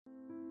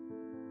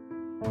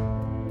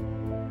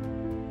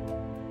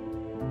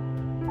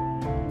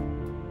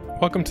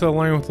Welcome to the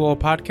Learning with Lowell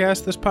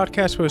podcast. This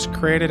podcast was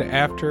created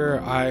after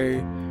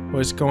I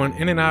was going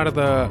in and out of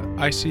the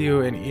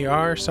ICU and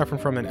ER, suffering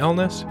from an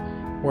illness,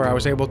 where I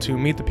was able to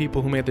meet the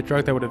people who made the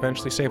drug that would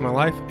eventually save my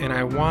life. And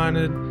I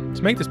wanted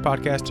to make this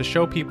podcast to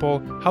show people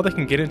how they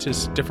can get into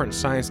different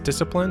science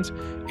disciplines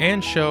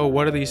and show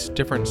what are these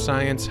different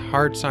science,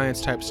 hard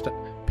science type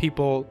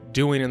people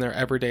doing in their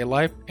everyday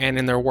life and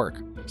in their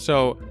work.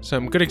 So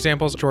some good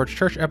examples, George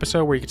Church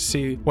episode where you get to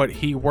see what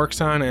he works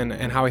on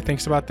and how he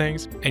thinks about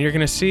things. And you're going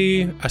to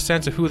see a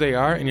sense of who they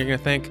are, and you're going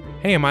to think,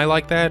 hey, am I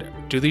like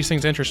that? Do these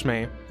things interest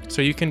me?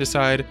 So you can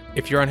decide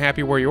if you're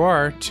unhappy where you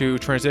are to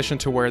transition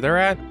to where they're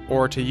at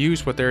or to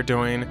use what they're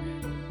doing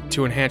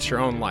to enhance your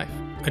own life.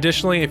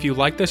 Additionally, if you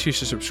like this, you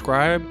should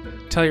subscribe,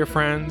 tell your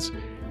friends,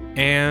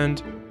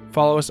 and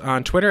follow us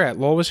on Twitter at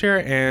Lowell Was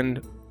Here,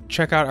 and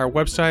check out our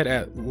website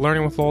at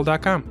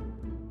learningwithlowell.com.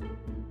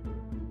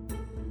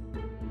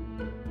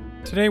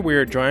 Today we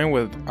are joined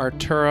with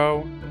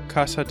Arturo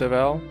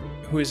Casadevall,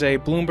 who is a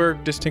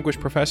Bloomberg Distinguished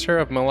Professor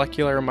of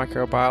Molecular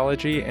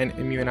Microbiology and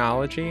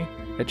Immunology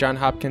at Johns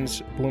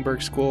Hopkins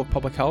Bloomberg School of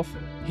Public Health.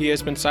 He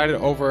has been cited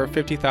over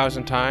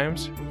 50,000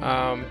 times,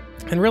 and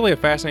really a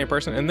fascinating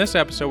person. In this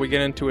episode, we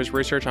get into his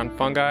research on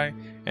fungi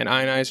and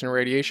ionizing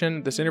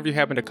radiation. This interview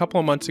happened a couple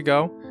of months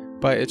ago,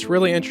 but it's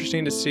really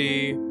interesting to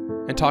see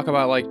and talk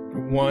about like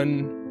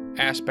one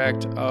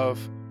aspect of,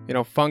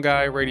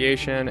 fungi,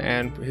 radiation,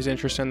 and his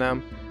interest in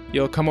them.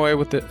 You'll come away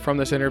from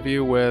this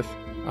interview with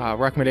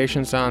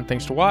recommendations on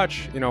things to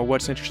watch,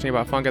 what's interesting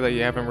about fungi that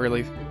you haven't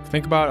really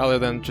think about other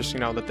than just,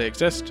 that they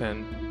exist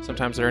and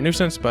sometimes they're a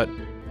nuisance, but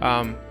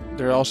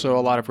there are also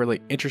a lot of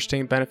really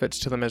interesting benefits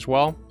to them as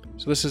well.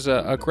 So this is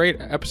a great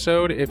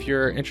episode if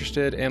you're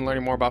interested in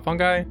learning more about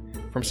fungi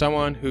from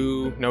someone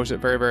who knows it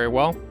very, very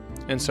well.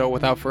 And so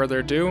without further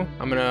ado,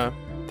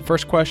 the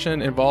first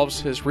question involves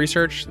his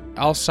research.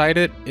 I'll cite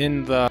it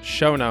in the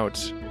show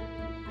notes.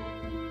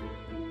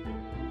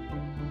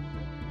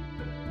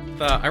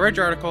 I read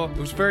your article. It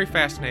was very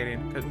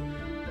fascinating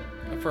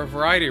for a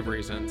variety of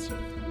reasons.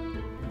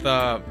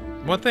 The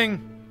one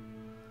thing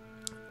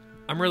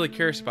I'm really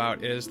curious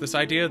about is this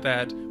idea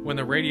that when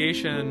there's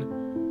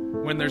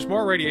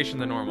more radiation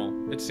than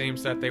normal, it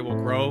seems that they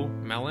will grow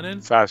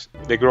melanin.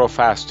 They grow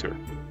faster.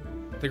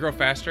 They grow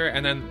faster,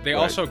 and then they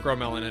also grow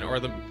melanin. Or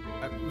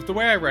the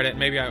way I read it,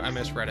 maybe I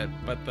misread it,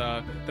 but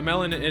the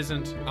melanin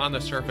isn't on the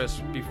surface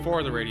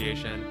before the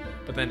radiation.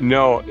 But then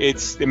no, the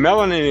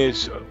melanin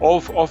is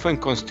often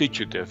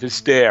constitutive.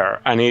 It's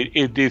there, and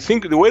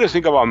the way to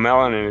think about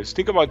melanin is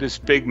think about this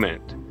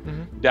pigment.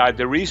 Mm-hmm. That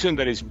the reason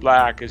that it's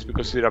black is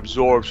because it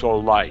absorbs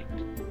all light,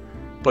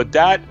 but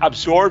that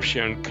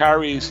absorption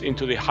carries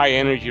into the high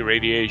energy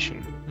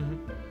radiation.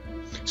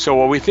 Mm-hmm. So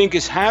what we think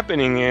is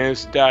happening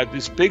is that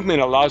this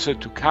pigment allows it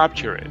to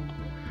capture it,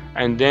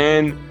 and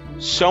then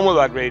some of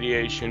that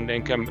radiation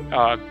then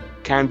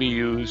can be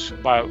used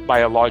for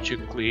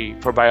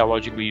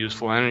biologically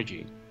useful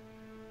energy.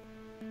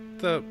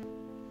 Have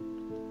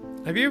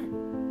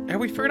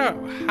we figured out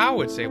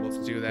how it's able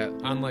to do that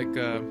on like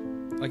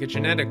a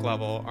genetic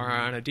level or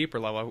on a deeper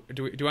level?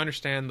 Do we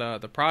understand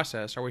the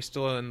process? Are we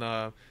still in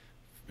the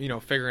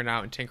figuring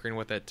out and tinkering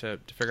with it to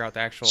figure out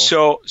the actual?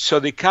 So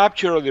the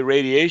capture of the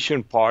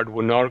radiation part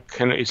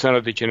it's not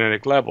at the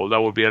genetic level.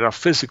 That would be at a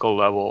physical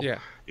level. Yeah.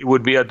 It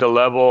would be at the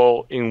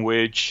level in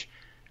which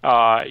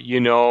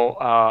these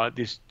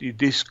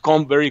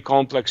very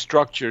complex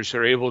structures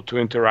are able to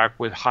interact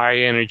with high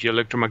energy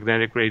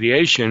electromagnetic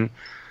radiation,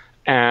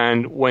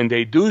 and when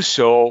they do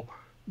so,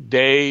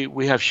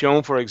 we have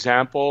shown, for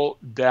example,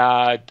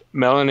 that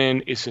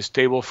melanin is a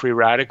stable free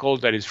radical.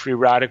 That is, free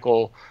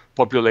radical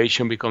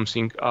population becomes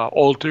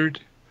altered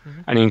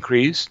mm-hmm. and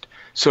increased,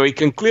 so it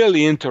can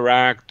clearly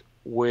interact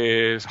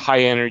with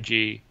high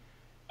energy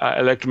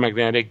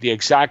electromagnetic. The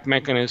exact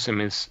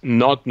mechanism is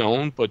not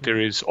known, but there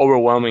is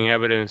overwhelming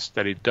evidence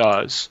that it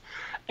does.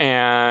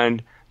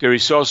 And there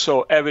is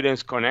also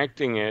evidence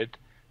connecting it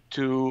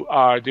to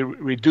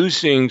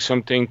reducing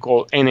something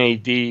called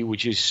NAD,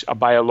 which is a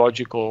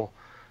biological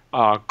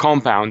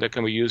compound that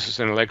can be used as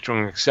an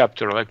electron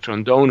acceptor,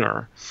 electron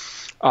donor.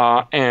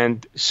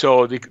 And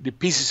so the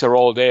pieces are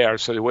all there.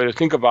 So the way to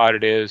think about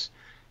it is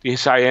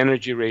this high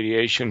energy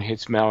radiation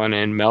hits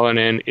melanin.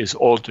 Melanin is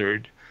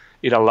altered.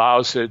 It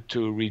allows it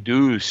to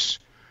reduce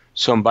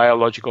some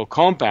biological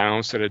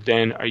compounds that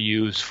then are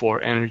used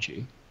for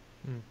energy.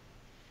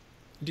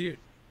 Do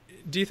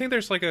you think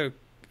there's like a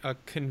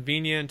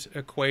convenient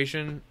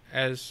equation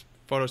as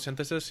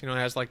photosynthesis? It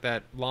has like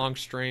that long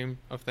stream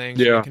of things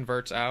that it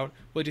converts out.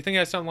 Well, do you think it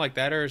has something like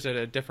that, or is it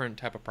a different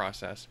type of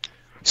process?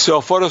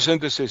 So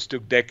photosynthesis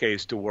took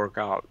decades to work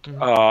out.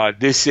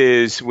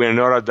 Mm-hmm. We're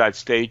not at that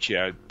stage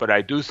yet, but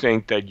I do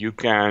think that you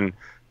can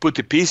put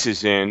the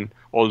pieces in,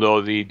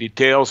 although the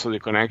details of the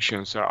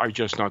connections are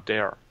just not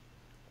there.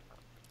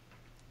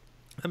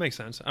 That makes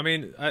sense. I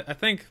mean, I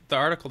think the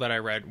article that I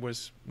read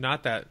was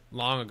not that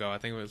long ago. I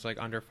think it was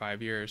like under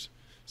 5 years.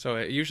 So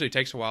it usually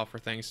takes a while for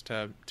things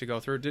to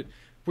go through.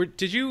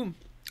 Did you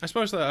I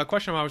suppose a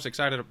question I was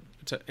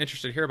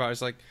interested to hear about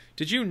is like,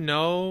 did you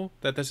know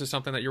that this is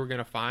something that you were going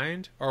to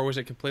find, or was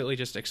it completely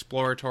just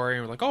exploratory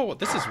and like, oh, well,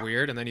 this is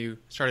weird, and then you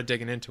started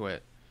digging into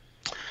it?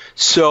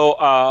 So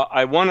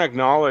I want to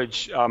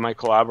acknowledge my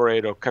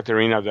collaborator,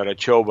 Katerina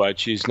Darachova.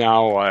 She's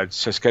now at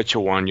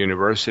Saskatchewan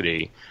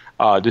University.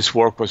 This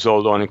work was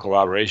all done in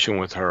collaboration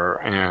with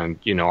her, and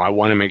I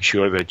want to make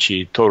sure that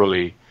she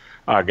totally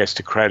gets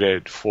the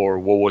credit for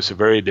what was a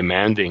very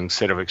demanding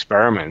set of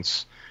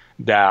experiments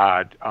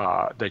that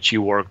she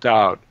worked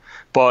out.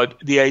 But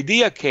the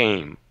idea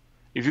came,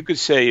 if you could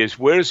say, is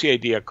where does the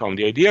idea come?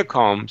 The idea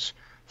comes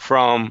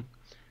from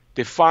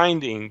the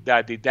finding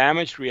that the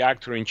damaged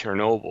reactor in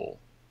Chernobyl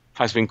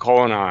has been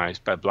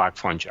colonized by black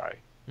fungi.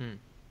 Mm.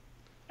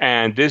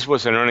 And this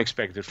was an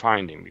unexpected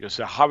finding because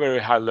it's a very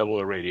high level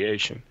of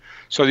radiation.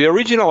 So the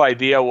original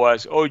idea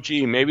was, oh,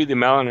 gee, maybe the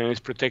melanin is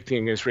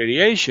protecting against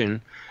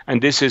radiation,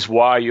 and this is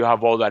why you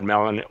have all that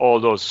melanin, all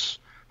those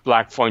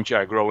black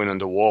fungi growing on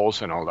the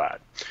walls and all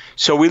that.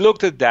 So we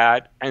looked at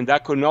that, and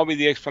that could not be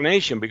the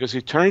explanation because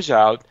it turns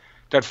out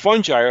that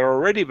fungi are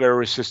already very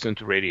resistant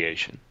to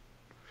radiation.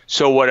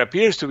 So what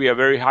appears to be a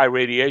very high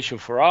radiation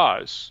for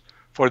us,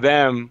 for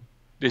them,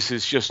 this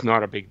is just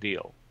not a big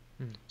deal.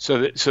 So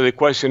the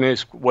question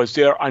is, was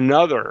there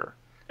another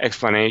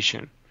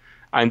explanation?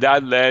 And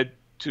that led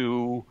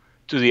to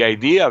the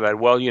idea that,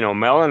 well,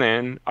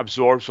 melanin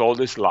absorbs all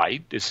this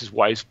light. This is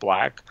why it's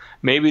black.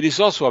 Maybe it is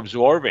also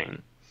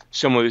absorbing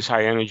some of this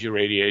high energy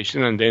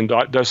radiation, and then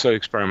those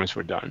experiments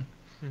were done.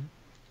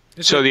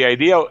 Mm-hmm. So the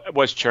idea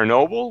was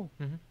Chernobyl,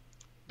 mm-hmm.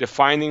 the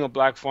finding of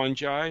black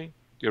fungi.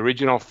 The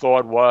original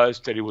thought was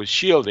that it was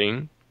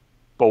shielding,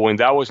 but when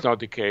that was not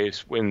the case,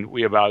 when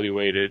we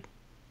evaluated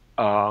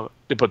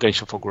the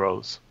potential for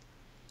growth.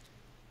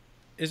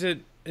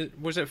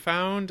 Was it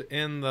found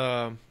in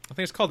I think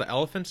it's called the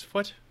elephant's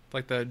foot,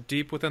 like the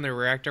deep within the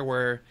reactor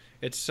where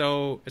it's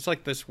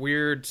like this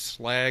weird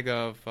slag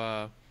of,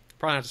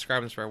 probably not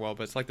describing this very well,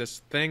 but it's like this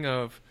thing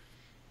of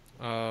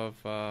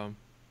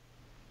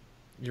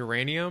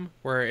uranium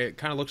where it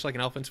kind of looks like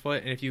an elephant's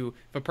foot, and if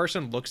a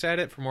person looks at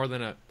it for more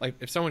than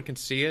if someone can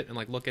see it and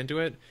like look into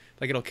it,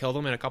 like it'll kill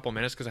them in a couple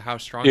minutes because of how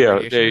strong the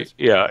radiation is.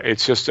 Yeah,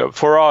 it's just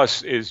for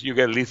us is you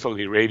get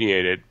lethally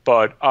radiated,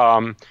 but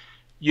some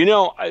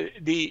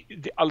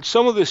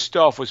of this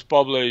stuff was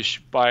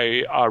published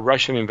by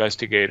Russian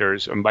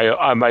investigators, and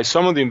by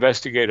some of the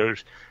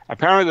investigators.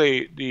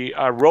 Apparently, the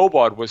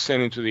robot was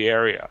sent into the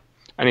area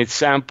and it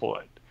sampled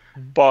it.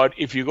 Mm-hmm. But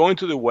if you go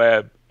into the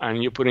web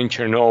and you put in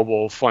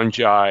Chernobyl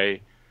fungi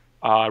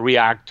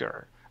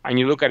reactor, and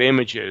you look at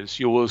images,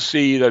 you will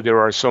see that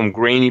there are some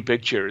grainy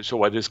pictures of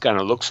what this kind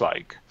of looks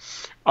like.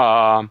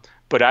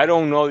 But I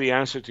don't know the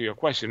answer to your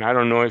question. I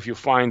don't know if you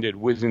find it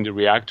within the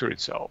reactor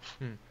itself.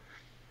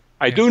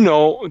 I do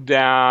know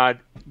that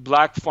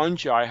black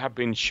fungi have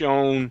been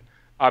found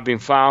in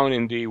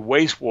the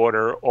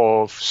wastewater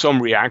of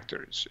some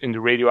reactors, in the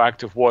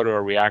radioactive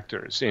water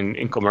reactors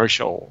in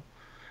commercial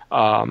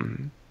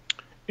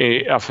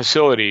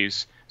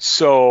facilities.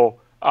 So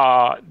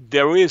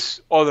there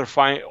is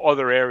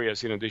other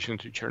areas in addition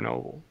to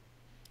Chernobyl.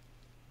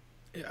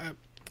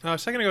 A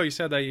second ago, you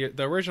said that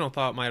the original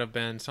thought might have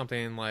been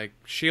something like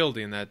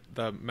shielding, that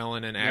the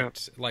melanin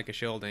acts like a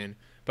shielding,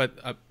 but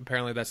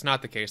apparently that's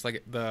not the case.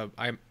 Like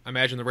I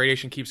imagine the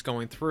radiation keeps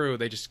going through;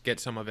 they just get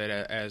some of it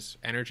as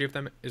energy. If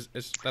them is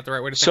that the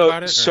right way to think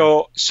about it?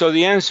 So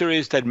the answer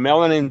is that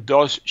melanin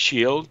does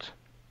shield,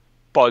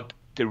 but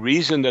the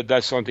reason that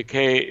that's not the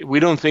case, we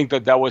don't think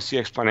that was the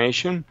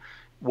explanation,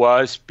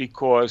 was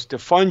because the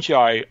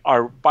fungi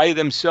are by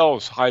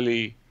themselves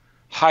highly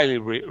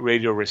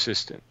radio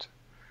resistant.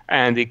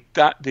 And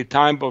the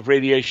type of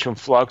radiation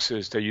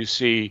fluxes that you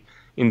see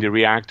in the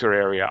reactor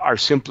area are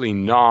simply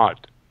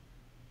not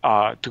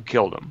to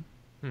kill them.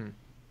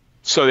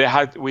 So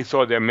we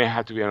thought there may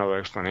have to be another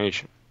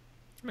explanation.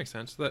 That makes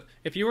sense. That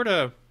if you were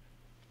to,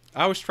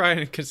 I was trying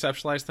to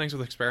conceptualize things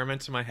with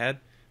experiments in my head.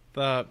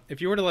 If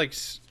you were to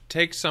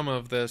take some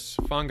of this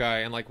fungi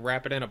and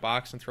wrap it in a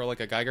box and throw a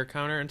Geiger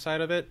counter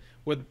inside of it,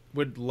 would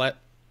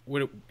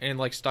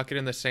stuck it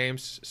in the same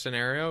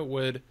scenario,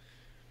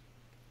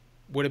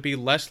 would it be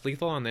less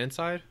lethal on the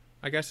inside?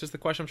 I guess is the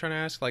question I'm trying to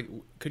ask.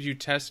 Could you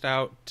test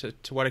out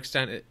to what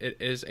extent it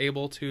is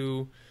able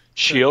to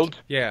shield?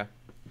 Yeah,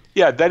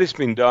 that has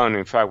been done.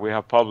 In fact, we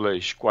have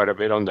published quite a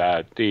bit on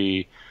that.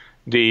 The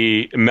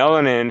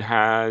melanin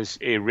has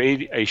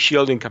a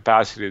shielding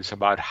capacity that's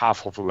about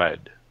half of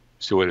lead.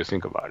 That's the way to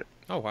think about it.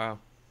 Oh, wow.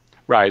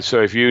 Right.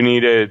 So if you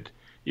needed,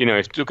 if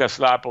you took a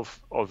slab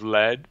of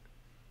lead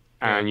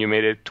and you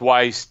made it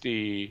twice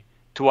the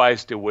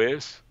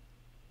width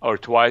or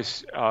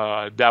twice,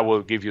 that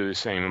will give you the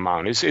same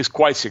amount. It's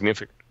quite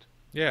significant.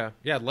 Yeah.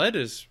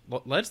 Lead's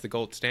the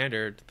gold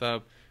standard.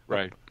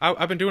 Right.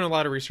 I've been doing a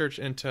lot of research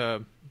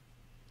into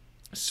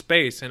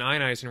space, and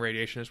ionizing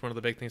radiation is one of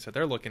the big things that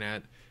they're looking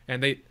at.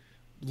 And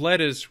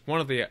lead is one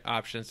of the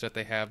options that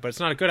they have, but it's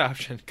not a good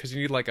option because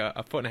you need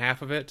a foot and a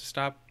half of it to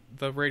stop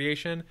the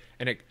radiation,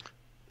 and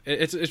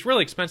it's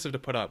really expensive to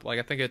put up.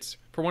 I think it's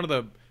for one of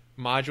the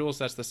modules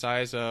that's the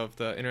size of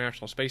the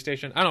International Space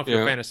Station. I don't know if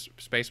you're a fan of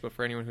space, but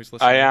for anyone who's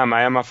listening.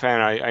 I am a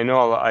fan. I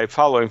know, I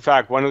follow. In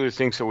fact, one of the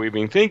things that we've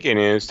been thinking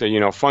is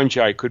that,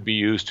 fungi could be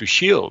used to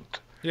shield.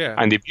 Yeah.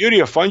 And the beauty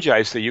of fungi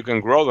is that you can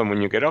grow them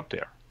when you get up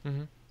there.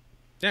 Mm-hmm.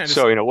 Yeah.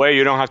 So in a way,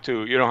 you don't have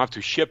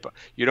to ship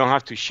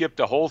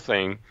the whole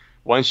thing.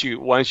 Once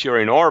you're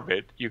in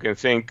orbit, you can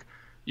think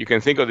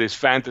of this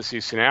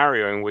fantasy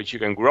scenario in which you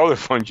can grow the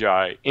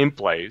fungi in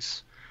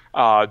place.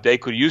 They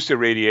could use the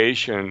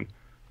radiation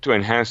to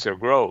enhance their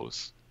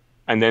growth,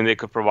 and then they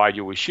could provide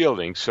you with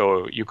shielding.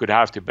 So you could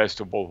have the best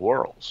of both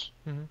worlds.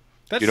 Mm-hmm.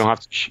 You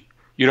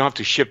don't have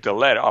to ship the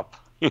lead up.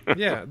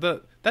 Yeah,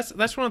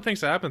 that's one of the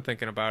things that I've been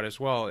thinking about as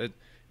well.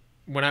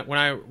 When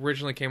I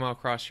originally came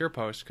across your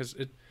post, because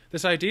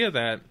this idea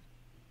that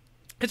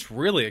it's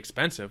really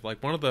expensive.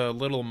 Like one of the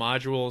little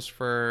modules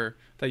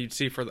that you'd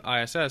see for the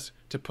ISS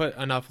to put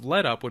enough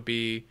lead up would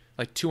be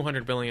like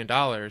 $200 billion.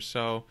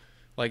 So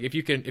like if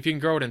you can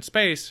grow it in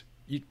space,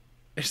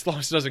 as long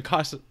as it doesn't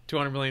cost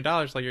 $200 million,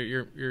 like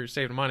you're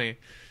saving money.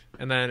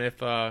 And then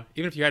even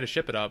if you had to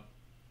ship it up,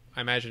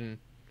 I imagine,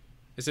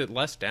 is it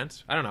less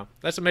dense? I don't know.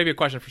 That's maybe a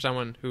question for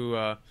someone who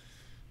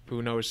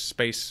knows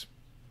space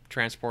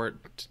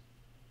transport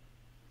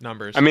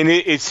numbers. I mean,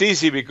 it's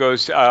easy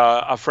because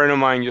a friend of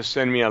mine just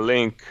sent me a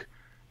link.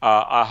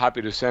 I'm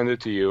happy to send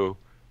it to you.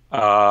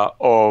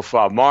 Of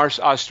Mars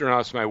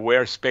astronauts might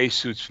wear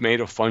spacesuits made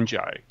of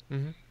fungi.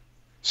 Mm-hmm.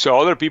 So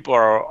other people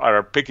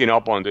are picking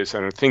up on this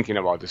and are thinking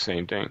about the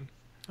same thing.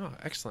 Oh,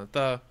 excellent.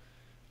 I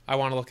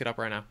want to look it up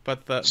right now.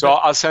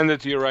 I'll send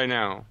it to you right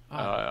now.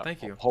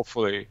 Thank you.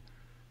 Hopefully,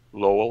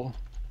 Lowell.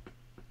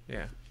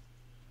 Yeah.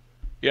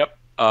 Yep.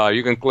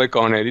 You can click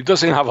on it. It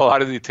doesn't have a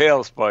lot of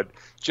details, but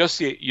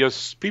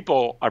just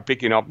people are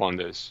picking up on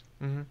this.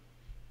 Mm-hmm.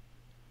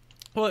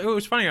 Well, it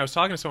was funny. I was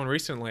talking to someone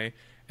recently,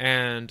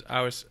 and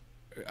it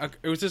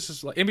was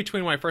just in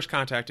between when I first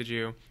contacted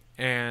you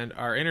and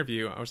our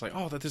interview. I was like,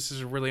 "Oh, this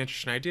is a really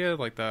interesting idea.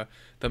 Like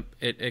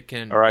it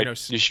can." All right,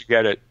 you should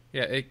get it.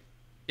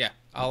 Yeah,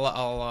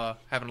 I'll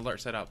have an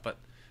alert set up. But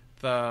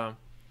I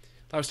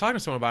was talking to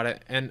someone about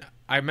it, and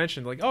I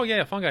mentioned like, "Oh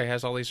yeah, fungi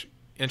has all these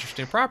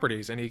interesting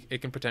properties, and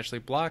it can potentially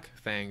block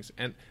things."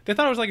 And they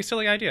thought it was like a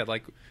silly idea,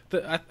 like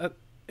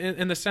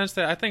in the sense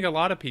that I think a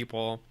lot of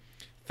people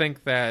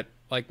think that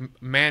like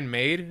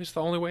man-made is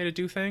the only way to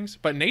do things,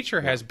 but nature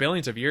has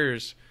billions of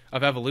years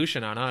of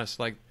evolution on us.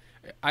 Like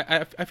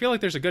I feel like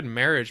there's a good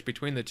marriage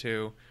between the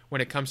two when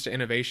it comes to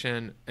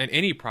innovation and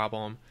any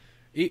problem.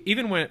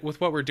 Even with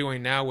what we're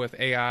doing now with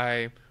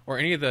AI or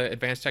any of the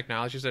advanced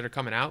technologies that are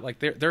coming out, like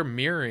they're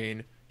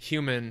mirroring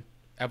human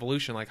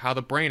evolution, like how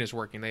the brain is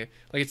working.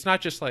 It's not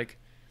just like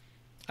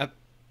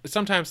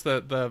sometimes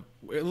the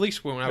at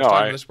least when I was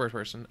talking to this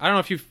person, I don't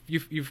know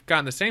if you've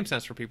gotten the same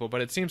sense for people,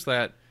 but it seems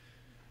that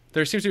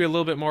there seems to be a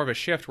little bit more of a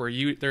shift where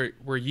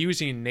we're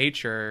using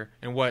nature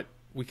and what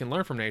we can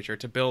learn from nature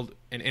to build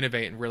and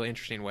innovate in really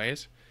interesting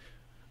ways.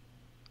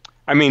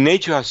 I mean,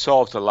 nature has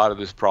solved a lot of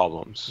these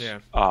problems. Yeah.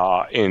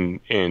 In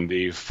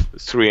the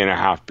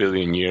 3.5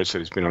 billion years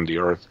that it's been on the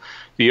Earth.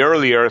 The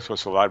early Earth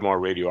was a lot more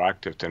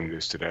radioactive than it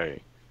is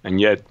today,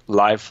 and yet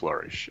life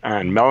flourished.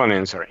 And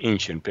melanins are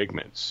ancient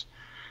pigments.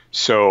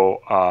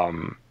 So,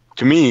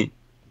 to me,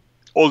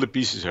 all the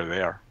pieces are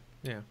there.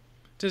 Yeah.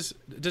 Is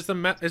the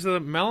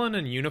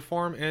melanin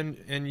uniform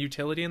in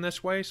utility in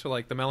this way? So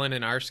like the melanin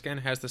in our skin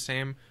has the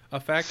same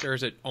effect, or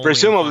is it only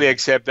presumably,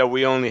 except that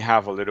we only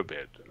have a little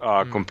bit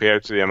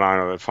compared to the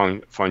amount of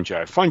the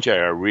fungi. Fungi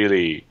are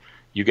really,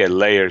 you get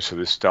layers of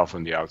this stuff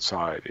on the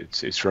outside.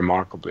 It's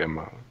remarkably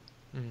amount.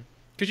 Mm-hmm.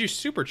 Could you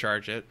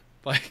supercharge it?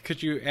 Like,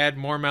 could you add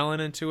more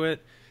melanin to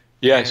it?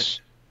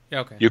 Yes. Yeah.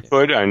 Okay. You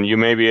could, and you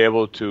may be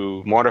able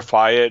to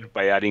modify it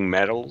by adding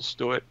metals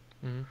to it.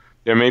 Mm-hmm.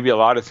 There may be a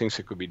lot of things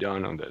that could be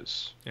done on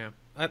this. Yeah.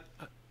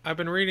 I've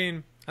been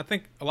reading, I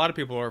think a lot of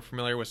people are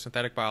familiar with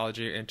synthetic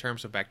biology in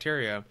terms of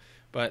bacteria,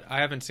 but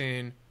I've been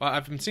seeing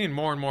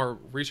more and more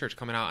research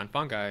coming out on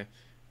fungi,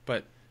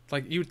 but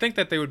like you would think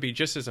that they would be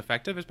just as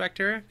effective as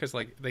bacteria because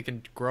like they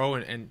can grow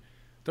and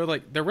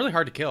they're really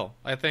hard to kill.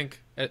 I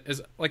think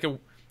is like I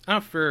don't know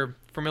if you're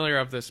familiar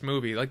of this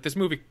movie. Like this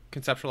movie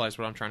conceptualized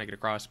what I'm trying to get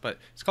across, but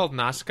it's called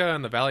Nazca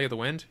and the Valley of the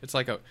Wind. It's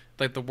like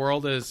the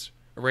world is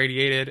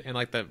irradiated and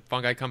like the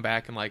fungi come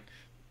back and like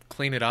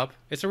clean it up.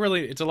 It's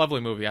a lovely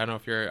movie. I don't know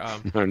if you're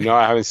no,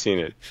 I haven't seen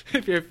it.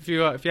 if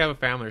you have a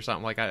family or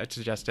something, like I'd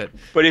suggest it.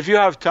 But if you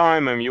have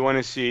time and you want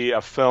to see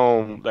a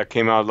film that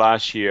came out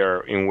last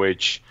year in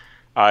which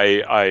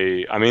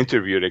I'm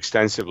interviewed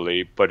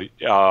extensively, but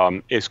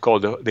it's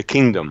called The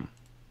Kingdom.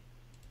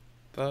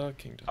 The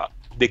Kingdom.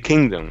 The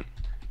Kingdom,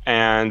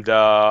 and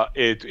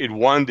it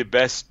won the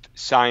Best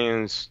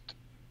Science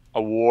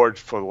Award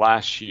for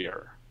last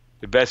year.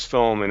 The best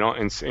film in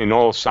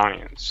all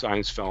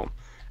science film.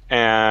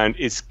 And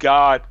it's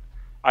got,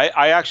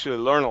 I actually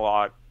learned a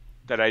lot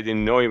that I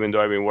didn't know, even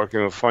though I've been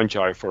working with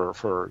fungi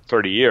for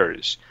 30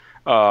 years.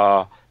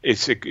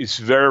 It's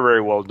very,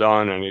 very well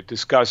done, and it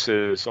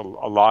discusses a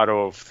lot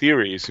of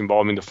theories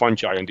involving the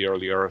fungi on the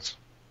early Earth.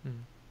 Mm-hmm.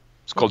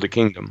 It's called The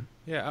Kingdom.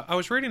 Yeah, I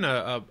was reading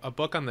a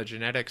book on the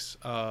genetics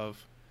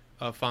of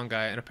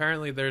fungi, and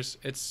apparently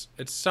it's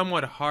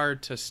somewhat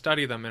hard to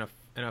study them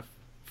in a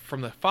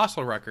from the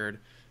fossil record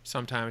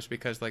sometimes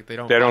because like they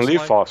don't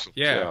leave fossilize. fossils.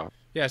 Yeah, Yeah.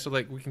 yeah. So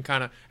like we can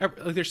kind of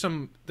like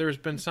there's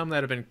been some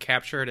that have been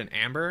captured in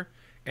amber,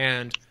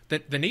 and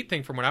the neat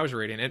thing from what I was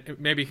reading, and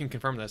maybe you can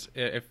confirm this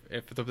if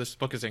this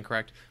book is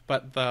incorrect,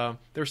 but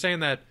they were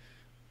saying that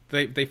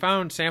they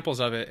found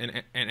samples of it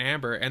in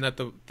amber, and that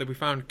we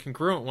found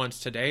congruent ones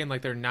today, and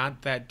like they're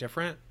not that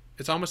different.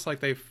 It's almost like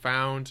they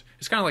found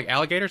it's kind of like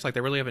alligators, like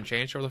they really haven't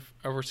changed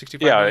over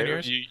 65 million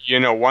years.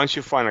 You know, once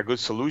you find a good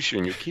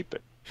solution, you keep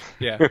it.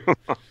 Yeah.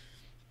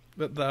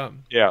 But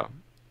yeah.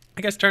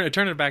 I guess turn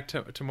it back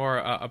to more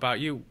about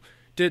you.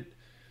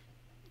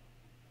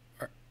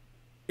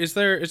 Is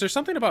there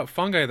something about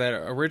fungi that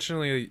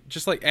originally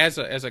just like as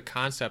a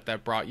concept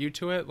that brought you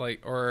to it,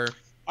 like or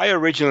I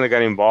originally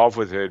got involved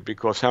with it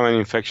because I'm an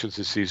infectious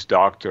disease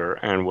doctor,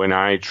 and when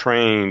I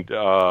trained,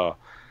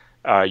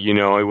 you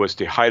know, it was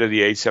the height of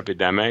the AIDS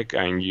epidemic,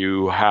 and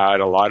you had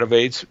a lot of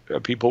AIDS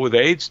people with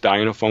AIDS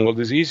dying of fungal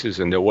diseases,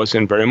 and there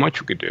wasn't very much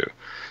we could do.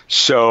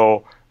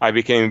 So I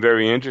became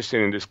very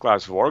interested in this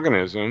class of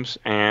organisms,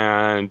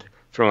 and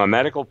from a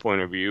medical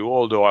point of view,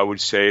 although I would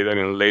say that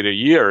in later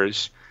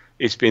years,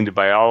 it's been the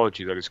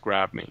biology that has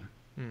grabbed me.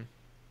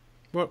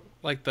 What,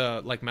 like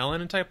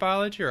melanin type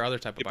biology or other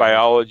type of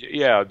biology?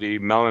 Yeah, the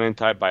melanin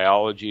type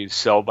biology,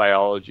 cell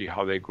biology,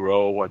 how they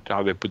grow,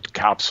 how they put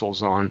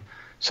capsules on.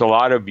 So a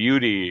lot of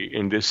beauty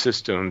in these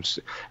systems.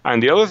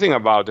 And the other thing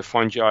about the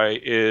fungi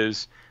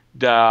is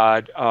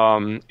that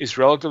it's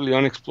relatively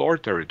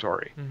unexplored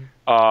territory.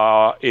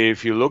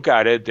 If you look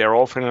at it, they're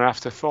often an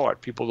afterthought.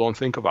 People don't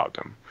think about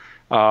them.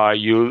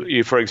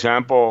 You, for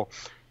example,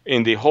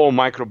 in the whole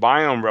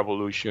microbiome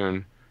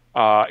revolution,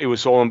 it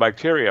was all in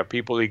bacteria.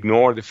 People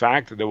ignored the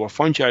fact that there were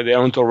fungi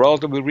there until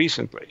relatively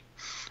recently.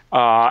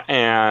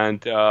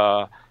 And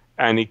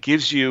it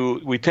gives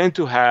you, we tend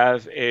to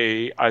have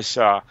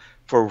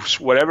for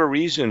whatever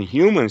reason,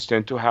 humans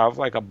tend to have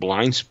like a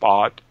blind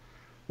spot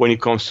when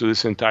it comes to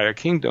this entire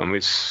kingdom.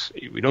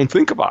 We don't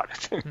think about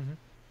it.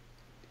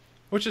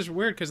 Which is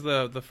weird because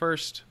the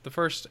first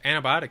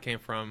antibiotic came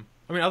from,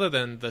 I mean, other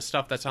than the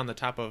stuff that's on the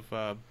top of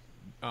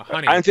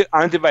honey.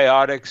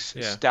 Antibiotics,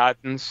 Yeah.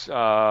 statins,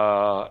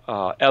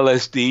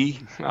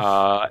 LSD,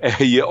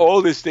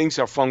 all these things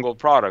are fungal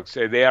products.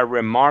 They are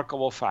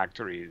remarkable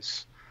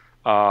factories.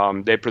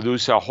 They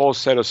produce a whole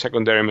set of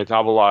secondary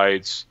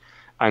metabolites,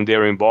 and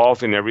they're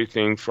involved in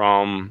everything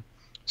from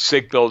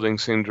sick building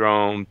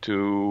syndrome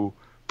to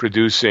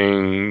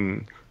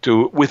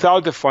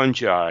without the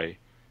fungi,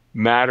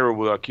 matter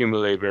will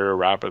accumulate very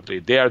rapidly.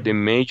 They are the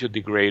major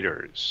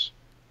degraders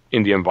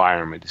in the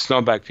environment. It's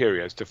not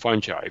bacteria, it's the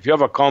fungi. If you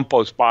have a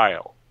compost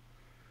pile,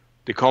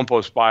 the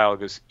compost pile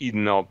gets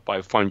eaten up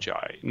by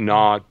fungi,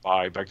 not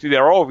by bacteria.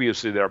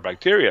 There are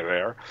bacteria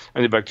there,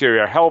 and the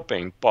bacteria are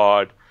helping,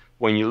 but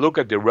when you look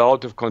at the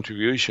relative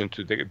contribution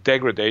to the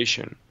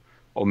degradation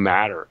of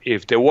matter,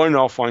 if there were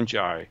no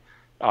fungi,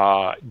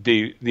 all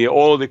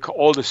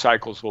the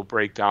cycles will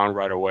break down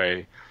right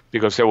away,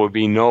 because there would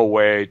be no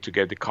way to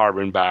get the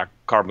carbon back,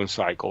 carbon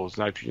cycles,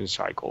 nitrogen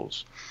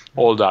cycles,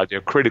 all that.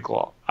 They're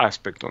critical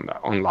aspect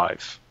on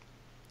life.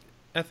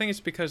 I think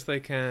it's because they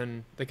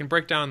can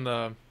break down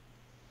the,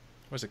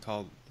 what's it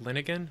called,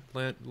 lignin?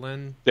 The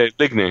lignin.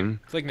 Lignin.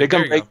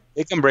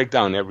 They can break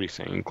down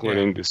everything,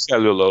 including the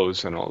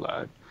cellulose and all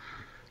that.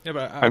 Yeah,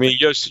 but I mean,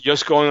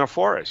 just go in a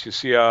forest,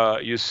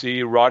 you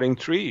see rotting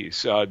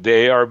trees.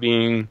 They are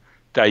being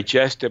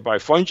digested by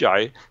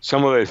fungi.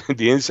 Some of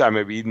the inside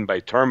may be eaten by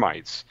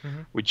termites,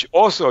 which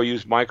also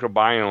use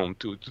microbiome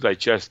to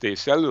digest the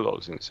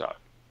cellulose inside.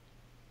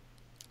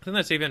 I think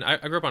that's even. I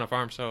grew up on a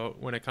farm, so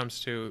when it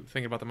comes to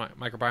thinking about the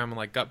microbiome and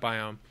like gut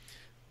biome,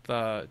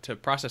 to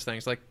process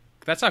things, like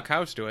that's how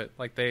cows do it.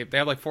 Like they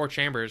have like 4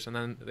 chambers, and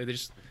then they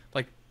just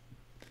like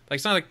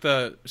it's not like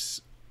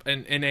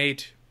an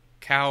innate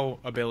cow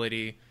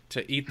ability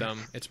to eat them.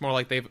 It's more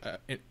like they've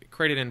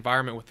created an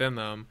environment within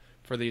them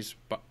for these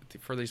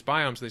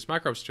biomes, these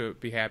microbes to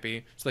be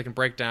happy, so they can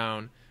break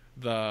down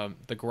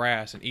the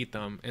grass and eat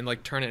them and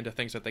like turn it into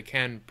things that they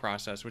can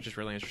process, which is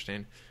really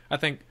interesting. I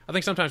think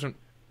sometimes,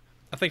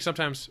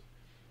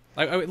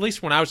 like, at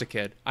least when I was a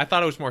kid, I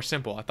thought it was more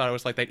simple. I thought it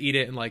was like they'd eat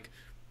it and like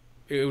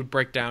it would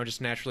break down just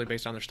naturally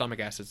based on their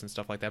stomach acids and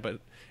stuff like that. But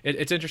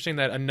it's interesting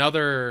that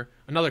another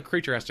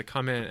creature has to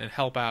come in and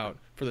help out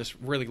for this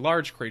really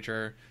large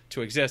creature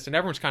to exist, and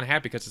everyone's kind of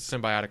happy because it's a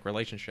symbiotic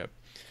relationship.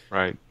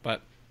 Right.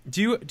 But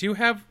do you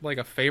have like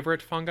a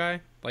favorite fungi?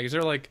 Like, is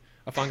there like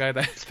a fungi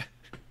that?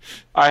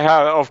 I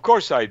have, of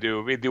course, I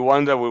do. The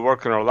one that we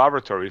work in our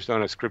laboratory is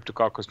known as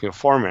Cryptococcus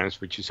neoformans,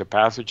 which is a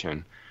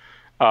pathogen.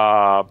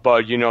 But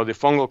the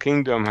fungal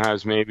kingdom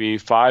has maybe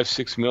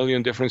 5-6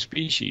 million different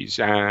species,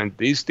 and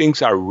these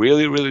things are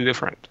really, really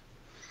different.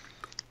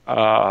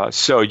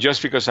 So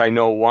just because I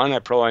know one, I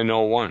probably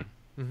know one.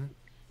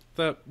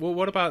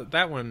 What about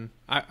that one?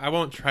 I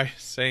won't try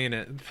saying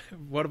it.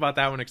 What about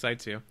that one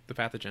excites you? The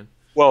pathogen.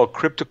 Well,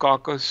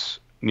 Cryptococcus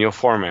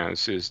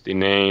Neoformans is the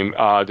name.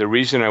 The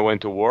reason I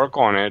went to work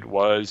on it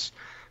was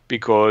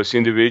because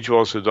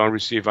individuals who don't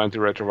receive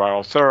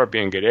antiretroviral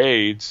therapy and get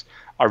AIDS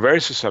are very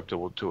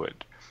susceptible to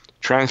it.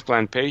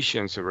 Transplant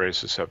patients are very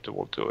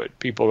susceptible to it.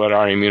 People that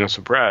are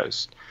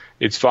immunosuppressed.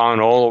 It's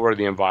found all over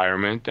the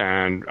environment,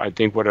 and I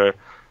think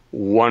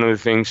one of the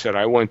things that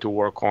I went to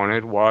work on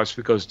it was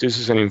because this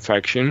is an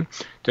infection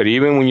that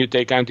even when you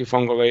take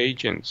antifungal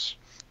agents,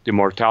 the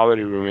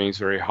mortality remains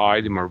very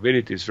high, the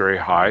morbidity is very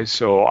high.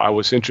 So I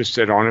was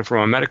interested on it from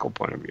a medical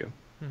point of view.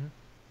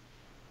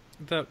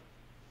 Mm-hmm.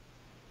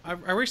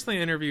 I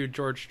recently interviewed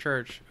George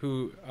Church,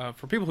 who,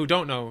 for people who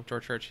don't know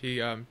George Church, he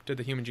did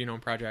the Human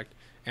Genome Project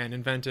and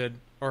invented,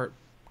 or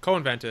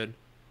co-invented,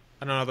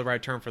 I don't know the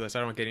right term for this, I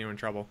don't want to get anyone in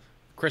trouble,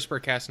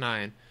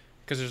 CRISPR-Cas9,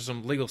 because there's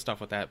some legal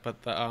stuff with that. But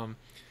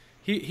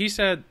he's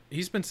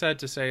been said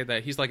to say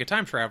that he's like a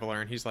time traveler,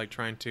 and he's like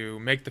trying to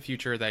make the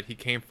future that he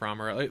came from,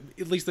 or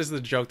at least this is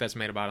the joke that's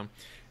made about him.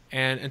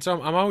 And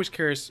so I'm always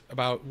curious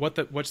about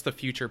what's the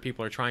future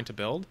people are trying to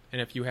build,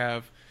 and if you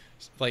have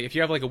like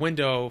a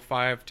window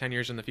 5-10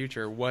 years in the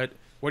future, what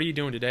are you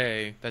doing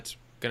today that's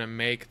gonna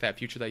make that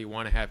future that you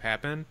want to have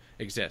happen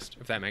exist,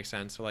 if that makes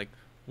sense? So like,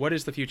 what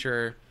does the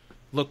future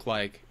look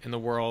like in the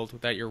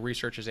world that your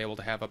research is able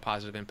to have a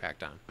positive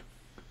impact on?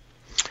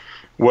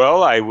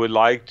 Well, I would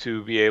like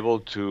to be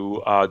able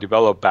to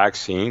develop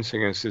vaccines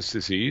against this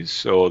disease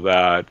so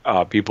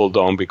that people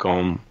don't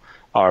become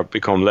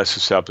less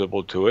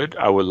susceptible to it.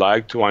 I would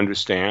like to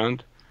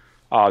understand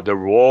the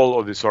role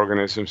of these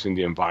organisms in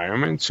the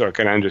environment so I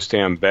can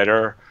understand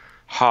better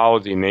how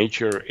the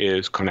nature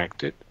is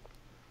connected.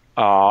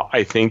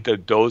 I think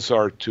that those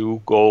are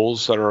two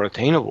goals that are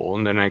attainable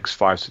in the next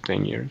 5 to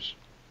 10 years.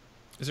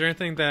 Is there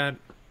anything that,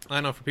 I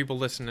don't know, for people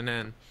listening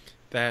in,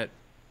 that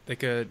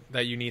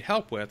you need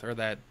help with, or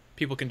that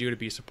people can do to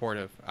be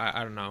supportive?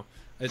 I don't know.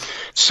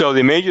 So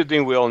the major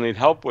thing we all need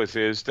help with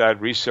is that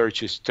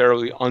research is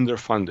terribly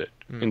underfunded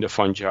in the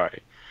fungi.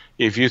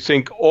 If you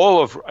think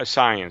all of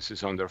science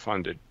is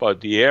underfunded,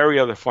 but the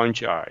area of the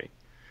fungi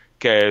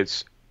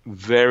gets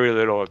very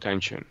little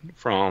attention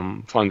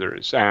from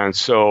funders. And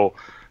so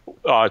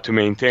to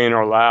maintain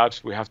our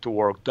labs, we have to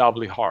work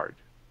doubly hard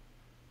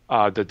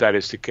that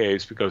is the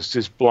case, because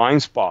this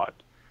blind spot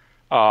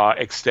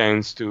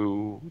extends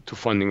to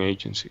funding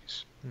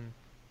agencies.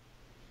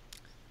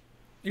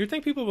 You'd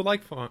think people would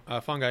like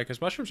fungi because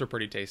mushrooms are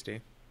pretty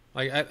tasty.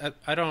 Like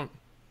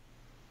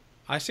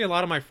I see a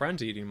lot of my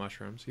friends eating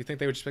mushrooms. You think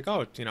they would just be like,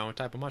 oh, a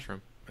type of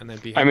mushroom, and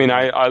they'd be happy. I mean,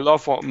 I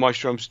love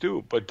mushrooms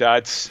too, but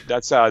that's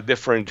a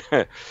different,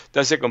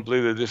 that's a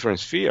completely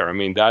different sphere. I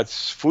mean,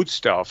 that's food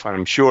stuff, and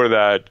I'm sure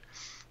that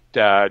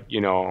that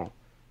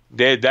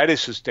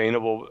is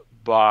sustainable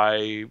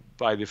by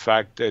the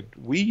fact that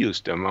we use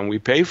them and we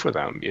pay for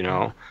them,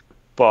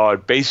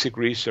 But basic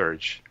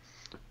research,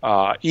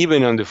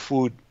 even on the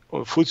food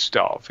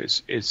stuff,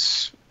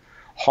 is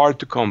hard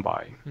to come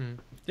by.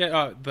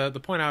 Yeah, the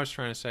point I was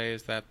trying to say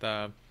is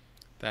that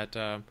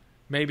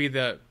maybe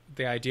the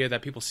idea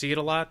that people see it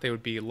a lot, they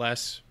would be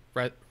less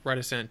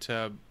reticent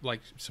to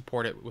like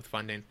support it with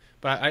funding.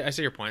 But I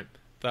see your point.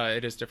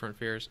 It is different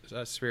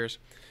spheres.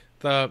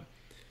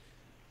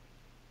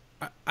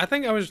 I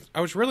think I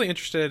was really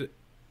interested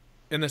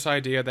in this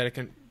idea that it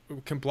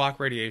can block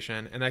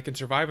radiation and that it can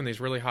survive in these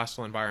really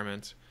hostile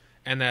environments,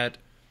 and that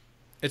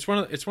it's one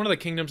of the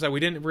kingdoms that we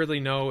didn't really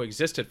know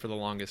existed for the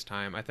longest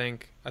time. I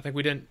think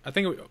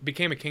it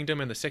became a kingdom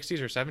in the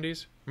 60s or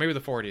 70s, maybe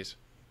the 40s.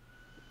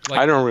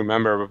 I don't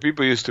remember, but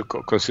people used to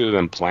consider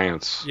them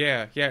plants.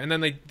 Yeah, and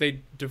then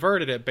they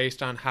diverted it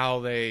based on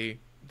how they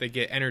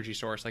get energy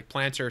source. Like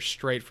plants are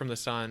straight from the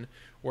sun,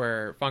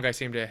 where fungi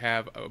seem to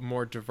have a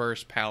more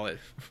diverse palette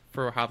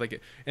for how they get,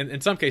 and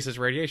in some cases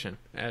radiation,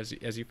 as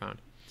you found.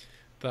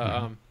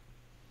 Are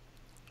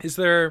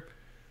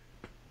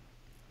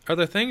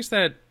there things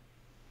that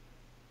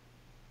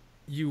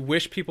you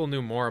wish people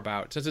knew more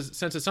about,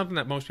 since it's something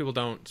that most people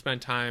don't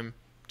spend time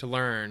to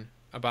learn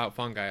about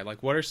fungi?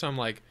 Like, what are some,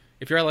 like,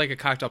 if you're at like a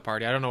cocktail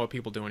party, I don't know what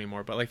people do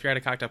anymore, but like if you're at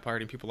a cocktail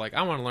party and people are like,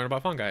 I want to learn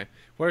about fungi,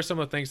 what are some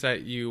of the things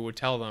that you would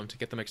tell them to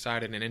get them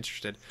excited and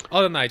interested,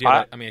 other than the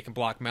idea that, it can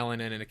block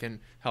melanin and it can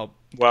help?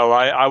 Well,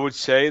 I would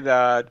say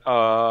that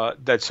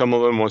that some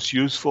of the most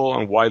useful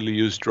and widely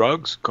used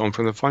drugs come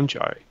from the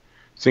fungi.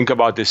 Think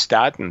about the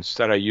statins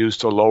that are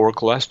used to lower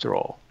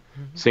cholesterol.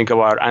 Mm-hmm. Think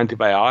about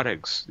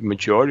antibiotics. The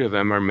majority of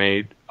them are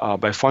made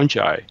by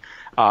fungi.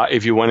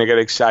 If you want to get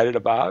excited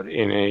about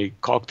in a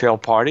cocktail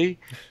party,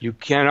 you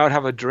cannot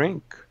have a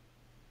drink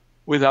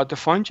without the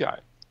fungi.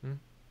 Mm.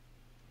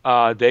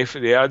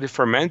 They are the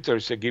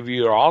fermenters that give you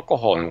your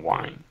alcohol in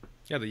wine.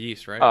 Yeah, the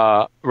yeast,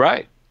 right?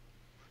 Right.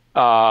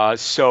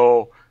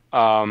 The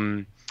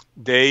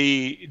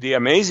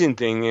amazing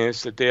thing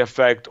is that they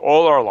affect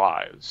all our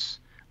lives.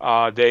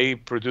 They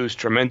produce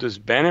tremendous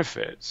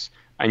benefits,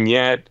 and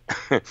yet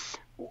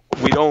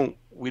we don't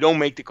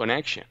make the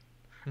connection.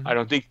 Mm-hmm. I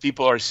don't think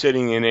people are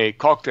sitting in a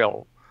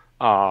cocktail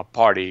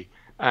party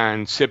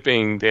and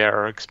sipping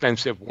their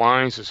expensive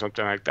wines or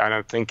something like that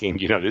and thinking,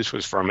 this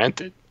was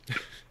fermented.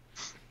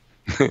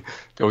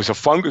 there was a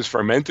fungus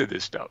fermented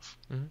this stuff.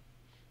 Hmm.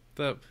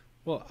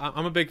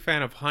 I'm a big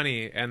fan of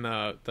honey, and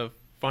the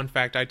fun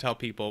fact I tell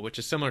people, which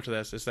is similar to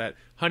this, is that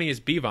honey is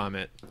bee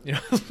vomit. You know,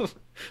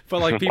 but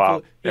like people,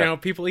 Wow. Yeah.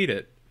 people eat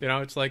it. You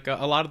know, it's like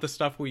a lot of the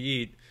stuff we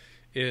eat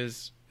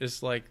is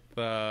like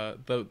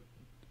the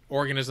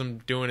organism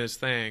doing his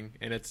thing,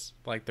 and it's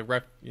like the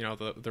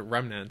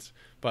remnants.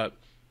 But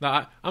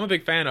no, I'm a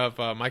big fan of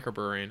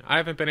microbrewing. I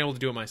haven't been able to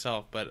do it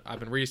myself, but I've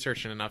been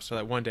researching enough so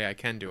that one day I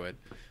can do it.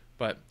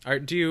 But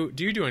do you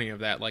do any of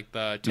that? Like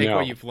the take what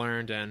No. you've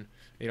learned and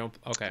you don't?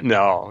 Okay.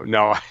 No,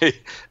 no,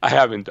 I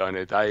haven't done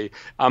it.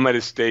 I'm at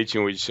a stage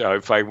in which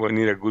if I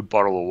need a good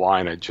bottle of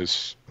wine, I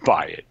just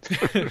buy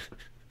it.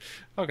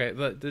 Okay.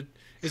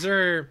 Is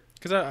there,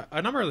 because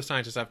a number of the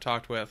scientists I've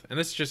talked with, and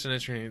this is just an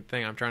interesting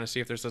thing, I'm trying to see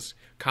if there's this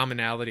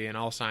commonality in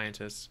all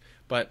scientists,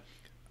 but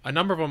a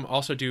number of them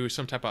also do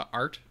some type of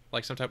art,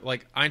 like some type,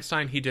 like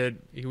Einstein,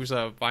 he was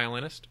a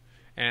violinist,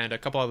 and a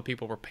couple other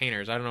people were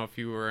painters. I don't know if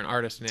you were an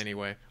artist in any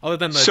way, other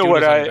than the So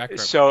doodles on the backdrop.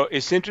 so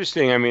it's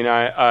interesting. I mean,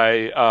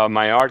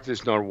 my art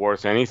is not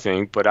worth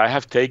anything, but I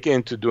have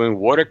taken to doing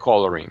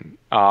watercoloring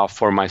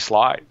for my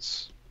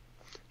slides.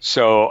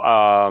 So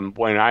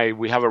when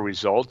we have a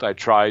result, I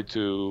try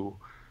to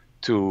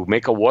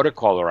make a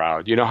watercolor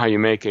out. You know how you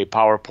make a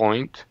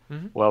PowerPoint?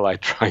 Hmm. Well, I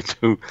try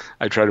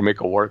to make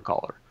a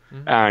watercolor,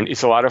 Hmm. and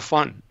it's a lot of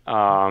fun.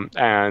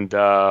 And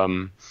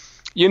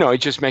it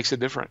just makes it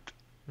different.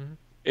 Hmm.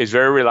 It's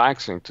very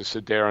relaxing to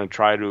sit there and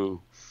try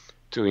to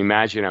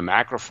imagine a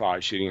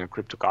macrophage eating a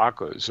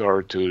cryptococcus,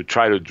 or to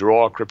try to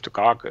draw a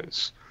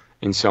cryptococcus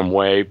in some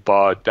way.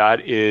 But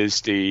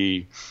it's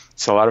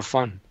a lot of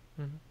fun.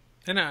 Hmm.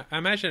 And I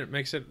imagine it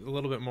makes it a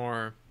little bit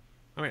more,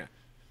 I mean,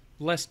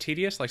 less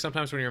tedious. Like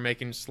sometimes when you're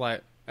making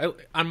slide,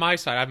 on my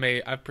side,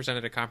 I've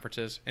presented at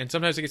conferences, and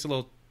sometimes it gets a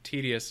little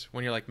tedious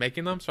when you're like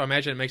making them. So I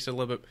imagine it makes it a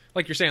little bit,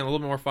 like you're saying, a little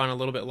bit more fun, a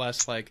little bit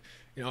less like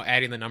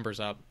adding the numbers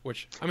up.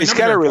 Which I mean, It's numbers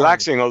kind are of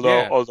important. relaxing,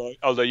 Yeah.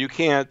 although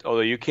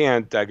you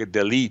can't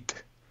delete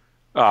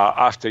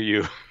after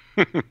you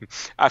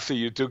after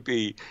you took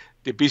the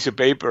piece of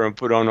paper and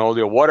put on all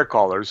your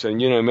watercolors,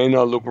 and it may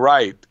not look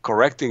right.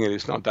 Correcting it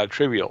is not that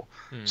trivial.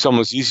 Hmm. It's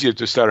almost easier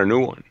to start a new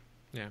one.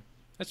 Yeah,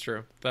 that's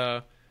true.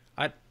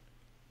 I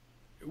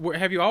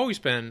have you always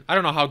been? I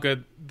don't know how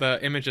good the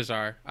images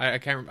are. I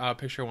can't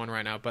picture one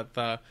right now. But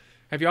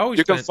have you always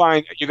You can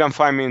been?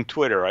 find me on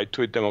Twitter. I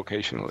tweet them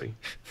occasionally.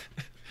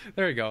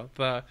 There you go.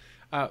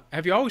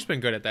 Have you always been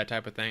good at that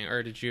type of thing,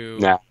 or did you?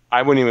 Now,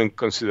 I wouldn't even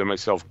consider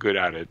myself good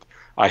at it.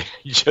 I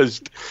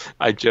just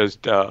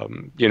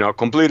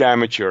complete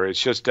amateur.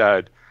 It's just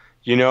that,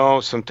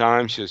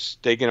 sometimes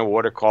just taking a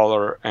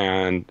watercolor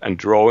and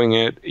drawing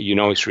it,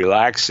 it's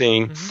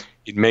relaxing. Hmm.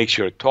 It makes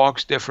your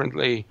talks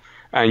differently,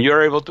 and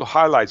you're able to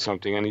highlight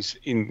something. And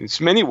it's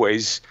many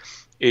ways,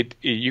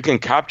 you can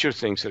capture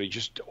things that are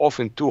just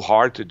often too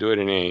hard to do it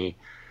in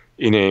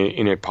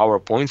a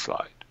PowerPoint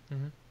slide.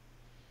 Hmm.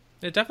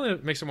 It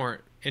definitely makes it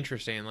more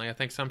interesting. Like I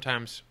think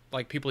sometimes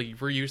like people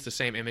reuse the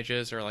same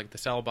images or like the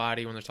cell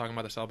body when they're talking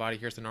about the cell body.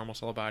 Here's the normal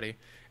cell body,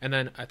 and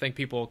then I think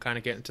people kind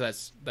of get into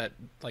that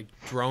like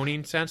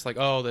droning sense, like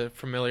oh the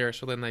familiar.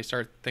 So then they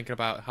start thinking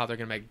about how they're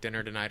gonna make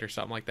dinner tonight or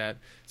something like that.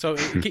 So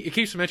it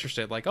keeps them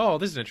interested. Like oh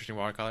this is an interesting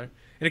watercolor,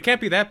 and it can't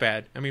be that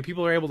bad. I mean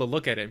people are able to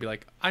look at it and be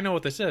like I know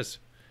what this is.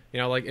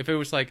 Like if it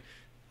was like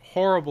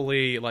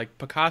horribly like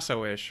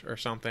Picasso-ish or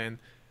something.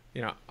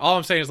 All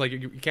I'm saying is like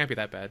you can't be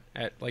that bad.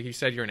 Like you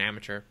said, you're an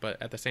amateur,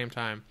 but at the same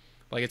time,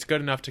 like it's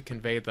good enough to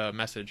convey the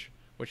message,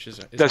 which is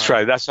That's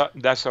hard. right.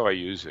 That's how I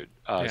use it.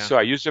 Yeah. So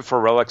I use it for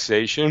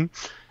relaxation,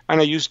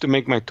 and I use it to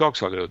make my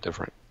talks a little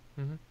different.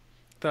 Hmm.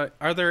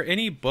 Are there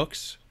any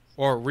books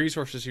or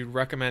resources you'd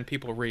recommend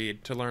people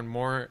read to learn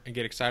more and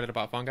get excited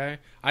about fungi?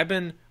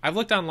 I've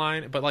looked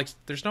online, but like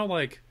there's no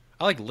like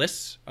I like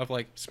lists of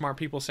like smart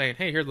people saying,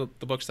 hey, here are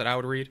the books that I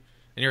would read,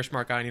 and you're a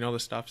smart guy and you know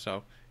this stuff.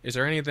 So is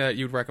there any that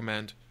you'd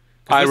recommend?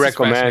 I Because this is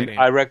recommend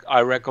fascinating.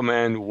 I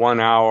recommend 1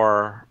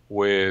 hour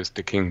with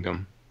the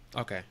Kingdom.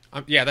 Okay.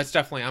 Yeah, that's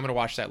definitely. I'm gonna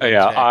watch that later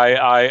Yeah,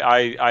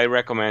 today. I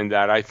recommend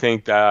that. I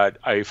think that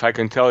if I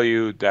can tell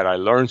you that I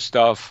learned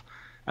stuff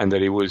and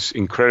that it was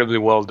incredibly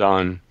well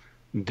done,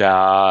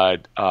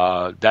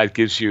 that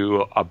gives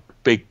you a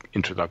big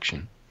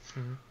introduction.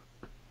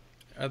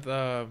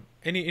 Mhm.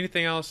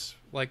 Anything else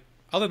like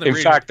other than In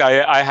reading? fact,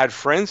 I had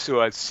friends who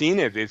had seen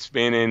it. It's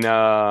been in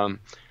on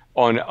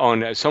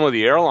some of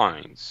the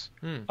airlines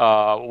Hmm.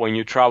 when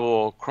you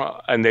travel,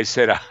 and they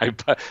said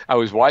I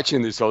was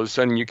watching this. All of a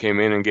sudden, you came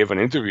in and gave an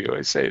interview.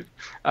 I said,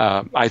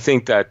 I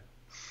think that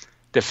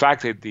the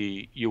fact that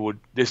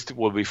this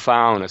will be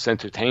found as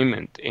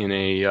entertainment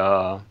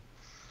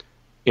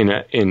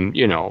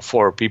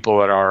for people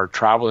that are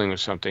traveling or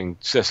something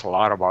says a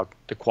lot about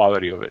the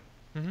quality of it.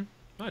 Hmm.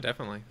 Oh,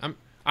 definitely.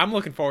 I'm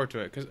looking forward to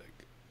it because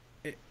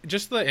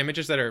just the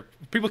images that are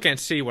people can't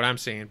see what I'm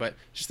seeing, but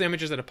just the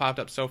images that have popped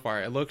up so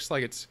far, it looks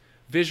like it's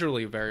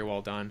visually very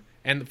well done.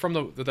 And from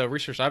the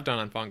research I've done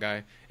on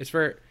fungi, it's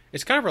kind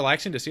of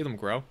relaxing to see them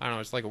grow. I don't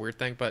know, it's like a weird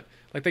thing, but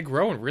like they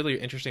grow in really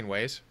interesting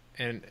ways,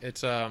 and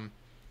it's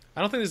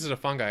I don't think this is a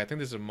fungi. I think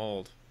this is a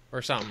mold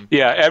or something.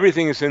 Yeah,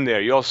 everything is in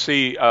there. You'll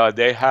see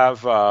they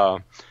have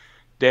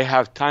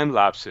time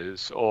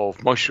lapses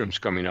of mushrooms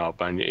coming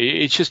up, and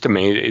it's just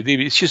amazing.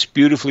 It's just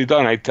beautifully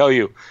done. I tell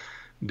you,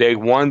 they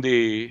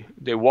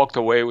walked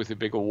away with a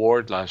big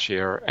award last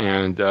year,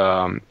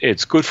 and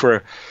it's good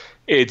for.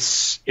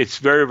 It's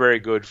very, very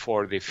good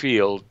for the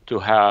field to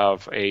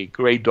have a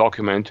great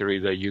documentary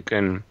that you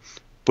can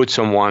put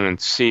someone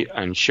and see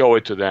and show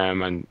it to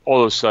them, and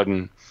all of a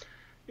sudden,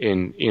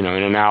 in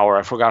an hour,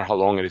 I forgot how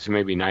long it is,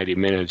 maybe 90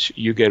 minutes,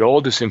 you get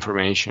all this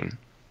information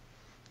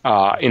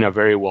in a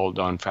very well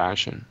done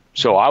fashion.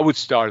 So I would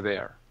start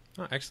there.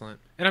 Oh, excellent.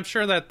 And I'm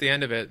sure that at the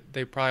end of it,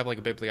 they probably have like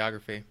a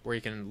bibliography where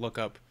you can look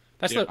up.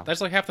 That's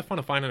like half the fun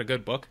of finding a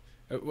good book,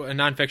 a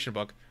nonfiction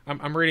book.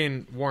 I'm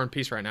reading War and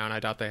Peace right now, and I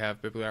doubt they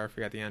have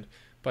bibliography at the end.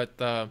 But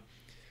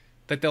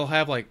that they'll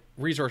have like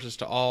resources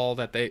to all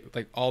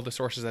the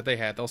sources that they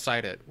had. They'll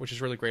cite it, which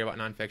is really great about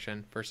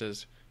nonfiction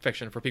versus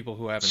fiction for people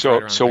who haven't.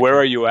 So where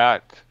are you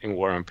at in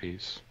War and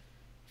Peace?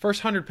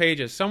 First 100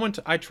 pages.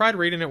 I tried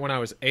reading it when I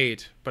was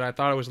 8, but I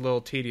thought it was a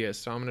little tedious,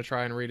 so I'm going to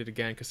try and read it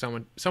again because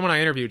someone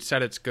I interviewed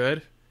said it's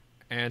good,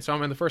 and so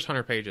I'm in the first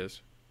 100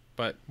 pages.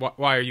 But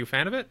why, are you a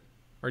fan of it?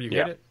 Or you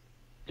hate it?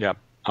 Yeah,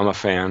 I'm a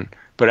fan.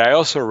 But I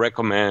also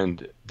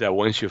recommend that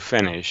once you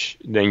finish,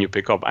 then you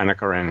pick up Anna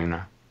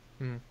Karenina.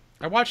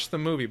 I watched the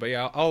movie, but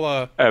yeah,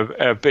 I'll...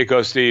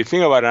 because the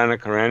thing about Anna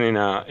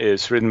Karenina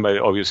is written by,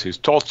 obviously,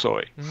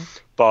 Tolstoy,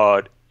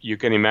 but you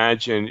can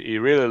imagine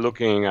you're really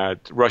looking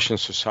at Russian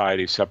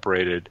society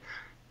separated.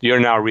 You're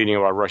now reading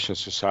about Russian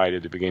society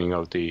at the beginning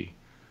of the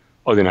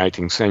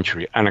 19th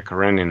century. Anna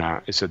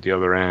Karenina is at the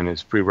other end,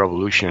 is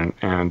pre-revolution,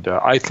 and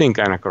I think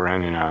Anna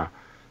Karenina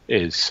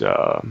is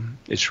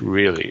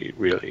really,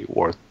 really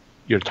worth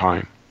your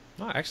time.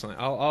 Oh, excellent.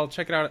 I'll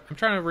check it out. I'm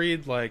trying to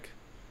read like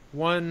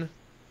one...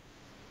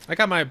 I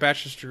got my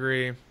bachelor's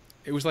degree.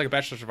 It was like a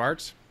bachelor's of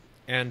arts.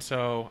 And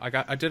so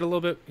I did a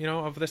little bit,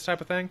 of this type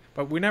of thing.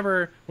 But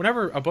whenever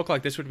a book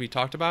like this would be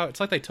talked about,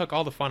 it's like they took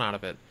all the fun out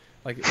of it.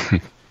 Like,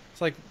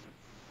 it's like,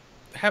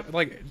 I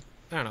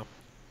don't know.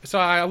 So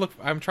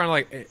I'm trying to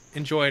like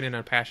enjoy it in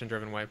a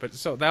passion-driven way. But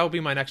so that will be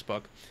my next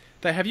book.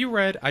 Have you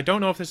read? I don't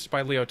know if this is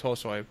by Leo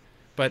Tolstoy,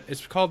 but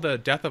it's called The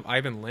Death of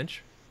Ivan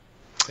Lynch.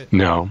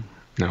 No,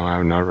 I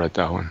have not read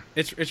that one.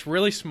 It's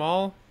really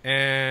small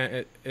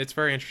and it's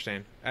very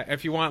interesting.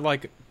 If you want,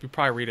 like, you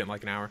probably read it in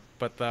like an hour.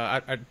 But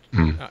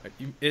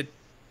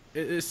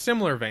it's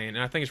similar vein, and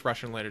I think it's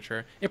Russian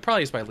literature. It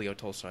probably is by Leo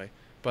Tolstoy.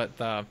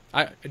 But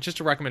just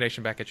a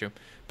recommendation back at you.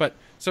 But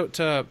so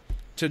to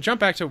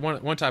jump back to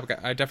one topic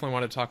I definitely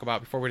wanted to talk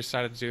about before we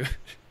decided to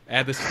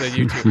add this to the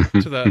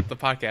YouTube to the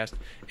podcast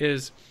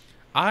is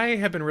I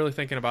have been really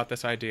thinking about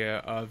this idea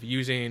of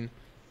using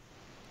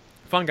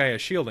fungi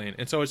as shielding,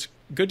 and so it's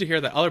good to hear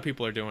that other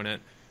people are doing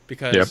it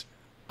because. Yep.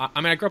 I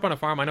mean, I grew up on a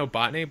farm. I know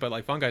botany, but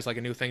like fungi is like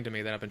a new thing to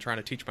me that I've been trying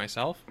to teach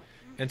myself.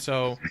 And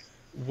so,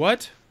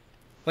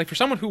 for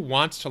someone who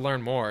wants to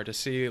learn more, to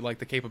see like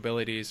the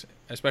capabilities,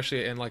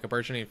 especially in like a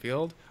burgeoning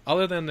field,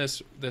 other than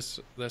this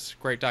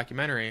great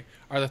documentary,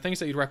 are there things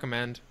that you'd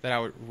recommend that I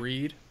would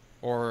read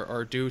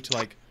or do to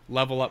like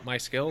level up my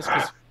skills?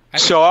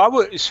 So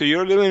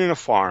you're living in a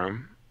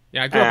farm.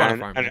 Yeah, I grew up on a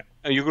farm.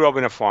 And you grew up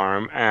in a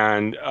farm,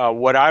 and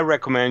what I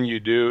recommend you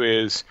do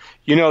is,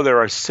 there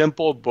are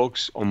simple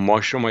books on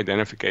mushroom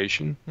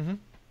identification.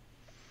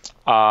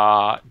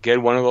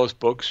 Get one of those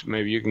books.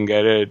 Maybe you can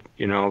get it,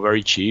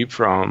 very cheap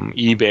from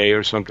eBay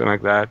or something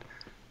like that,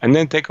 and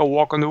then take a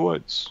walk in the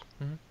woods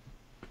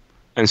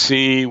and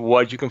see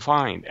what you can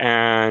find.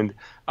 And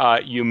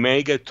you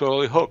may get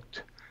totally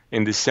hooked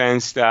in the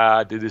sense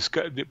that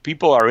the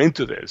people are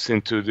into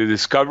the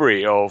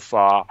discovery of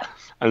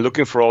and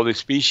looking for all the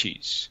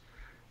species.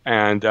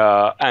 And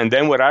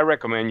then what I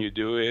recommend you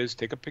do is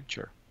take a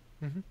picture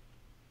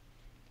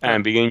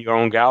and begin your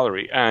own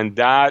gallery. And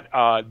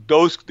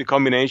the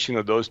combination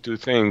of those two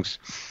things,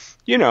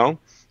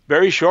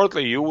 very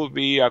shortly you will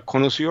be a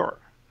connoisseur.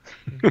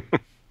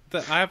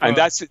 And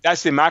that's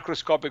the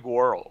macroscopic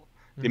world.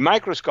 The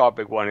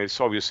microscopic one is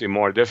obviously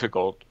more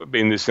difficult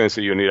in the sense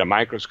that you need a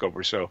microscope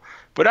or so.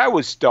 But I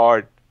would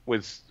start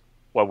with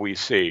what we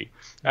see.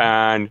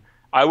 And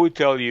I would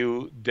tell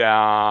you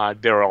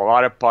that there are a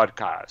lot of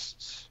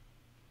podcasts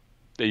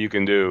that you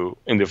can do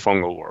in the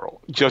fungal world,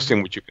 just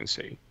in what you can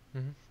see.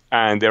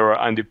 And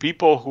the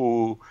people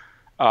who,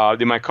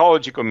 the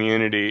mycology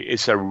community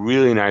is a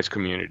really nice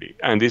community.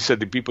 And these are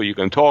the people you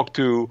can talk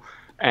to,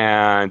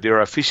 and they're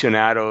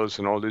aficionados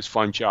and all this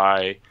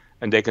fungi,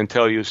 and they can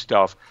tell you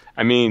stuff.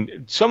 I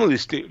mean, some of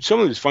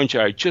these fungi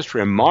are just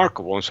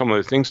remarkable in some of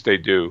the things they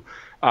do.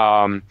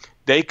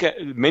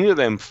 Many of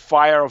them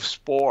fire off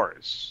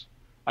spores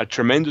at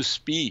tremendous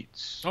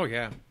speeds. Oh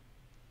yeah.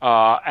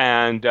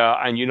 And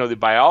the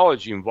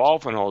biology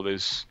involved in all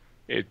this,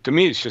 to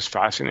me, it's just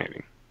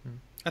fascinating.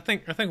 I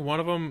think one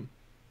of them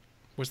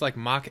was like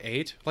Mach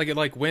 8. Like it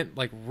like went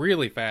like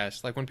really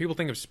fast. Like when people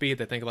think of speed,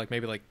 they think of like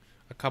maybe like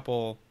a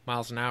couple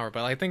miles an hour,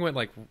 but I think it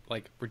went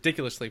like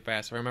ridiculously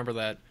fast. I remember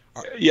that.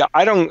 Yeah,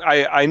 I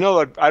know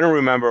that I don't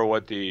remember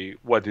what the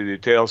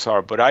details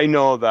are, but I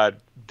know that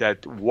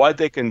what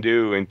they can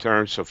do in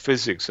terms of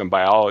physics and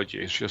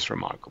biology is just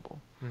remarkable.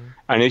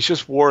 And it's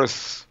just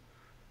worth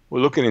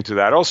looking into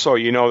that. Also,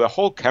 the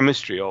whole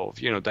chemistry of,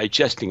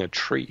 digesting a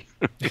tree.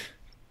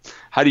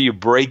 How do you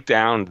break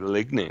down the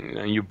lignin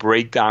and you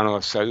break down the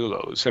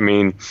cellulose? I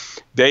mean,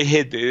 they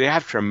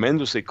have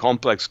tremendously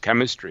complex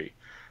chemistry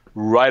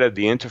right at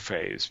the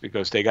interface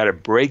because they got to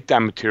break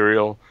that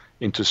material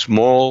into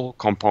small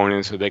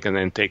components so they can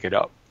then take it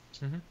up.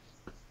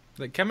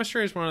 The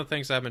chemistry is one of the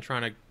things I've been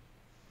trying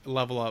to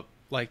level up,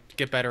 like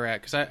get better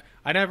at, because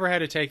I never had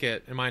to take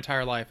it in my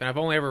entire life, and I've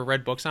only ever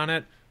read books on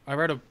it. I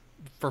read it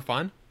for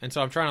fun, and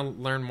so I'm trying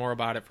to learn more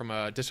about it from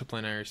a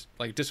discipline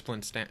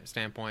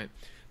standpoint.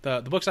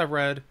 The books I've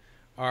read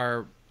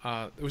are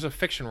it was a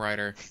fiction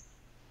writer,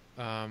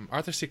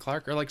 Arthur C.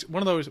 Clarke, or like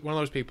one of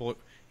those people.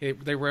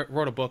 They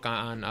wrote a book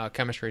on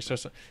chemistry. So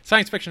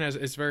science fiction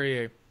is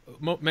very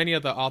many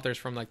of the authors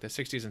from like the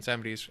 60s and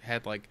 70s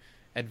had like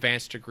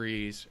advanced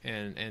degrees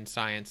in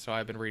science. So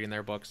I've been reading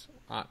their books.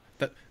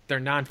 They're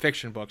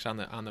nonfiction books on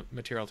the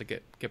material to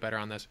get better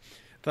on this.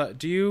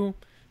 Do you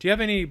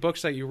have any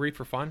books that you read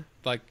for fun?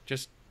 Like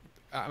just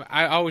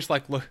I always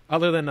like look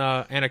other than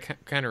Anna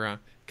Karenina.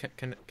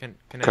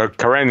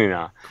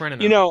 Karenina.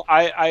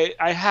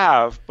 I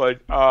have, but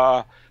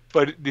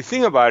the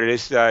thing about it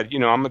is that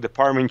I'm a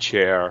department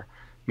chair.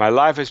 My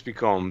life has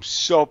become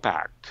so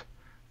packed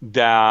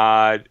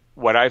that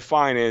what I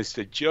find is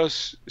that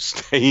just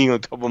staying on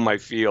top of my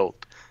field,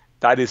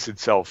 that is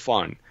itself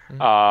fun.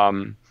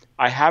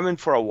 I haven't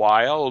for a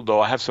while,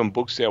 although I have some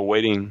books that are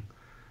waiting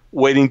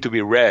to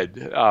be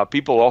read.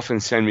 People often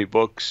send me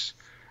books,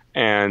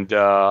 and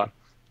I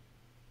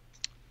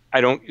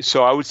don't.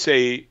 So I would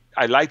say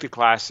I like the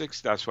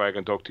classics. That's why I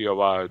can talk to you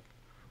about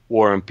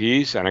War and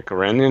Peace, Anna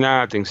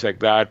Karenina, things like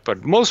that.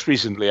 But most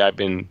recently, I've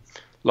been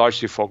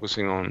largely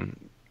focusing on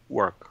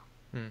work.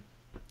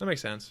 That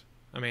makes sense.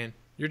 I mean,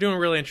 you're doing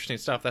really interesting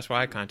stuff. That's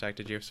why I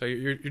contacted you. So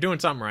you're doing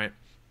something right.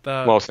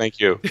 Well, thank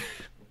you.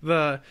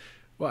 I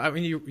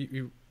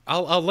mean,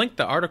 I'll link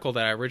the article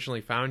that I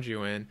originally found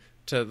you in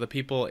to the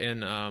people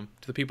to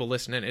the people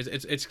listening.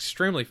 It's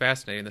extremely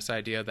fascinating, this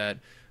idea that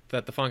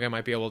the fungi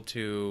might be able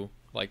to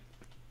like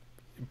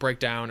break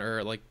down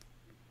or like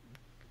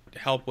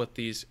help with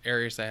these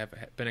areas that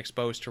have been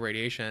exposed to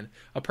radiation.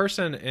 A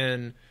person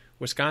in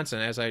Wisconsin,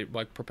 as I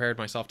like prepared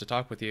myself to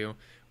talk with you,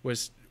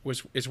 is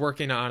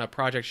working on a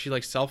project. She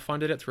like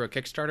self-funded it through a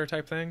Kickstarter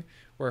type thing,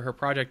 where her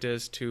project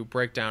is to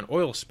break down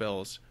oil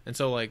spills. And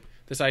so like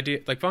this idea,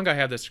 like fungi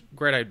have this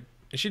great idea,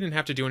 and she didn't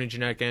have to do any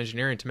genetic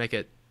engineering to make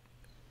it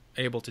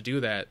able to do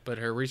that, but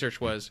her research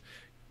was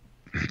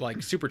like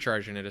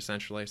supercharging it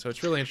essentially. So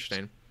it's really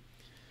interesting.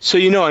 So,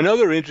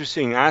 another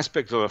interesting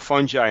aspect of the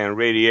fungi and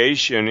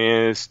radiation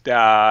is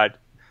that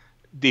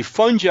the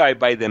fungi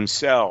by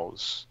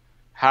themselves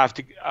have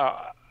the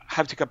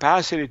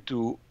capacity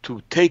to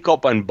take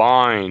up and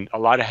bind a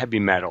lot of heavy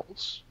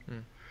metals.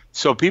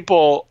 So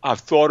people have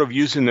thought of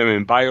using them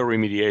in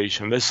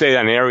bioremediation. Let's say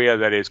an area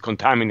that is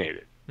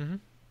contaminated,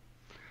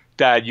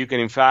 that you can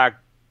in fact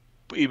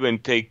even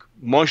take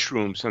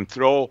mushrooms and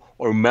or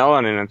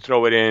melanin and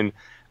throw it in,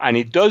 and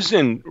it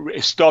doesn't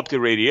stop the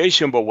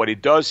radiation, but what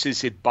it does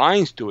is it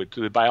binds to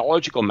the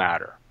biological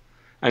matter,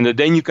 and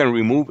then you can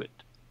remove it.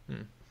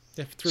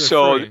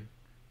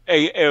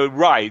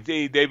 Right.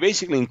 They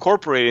basically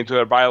incorporate into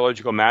their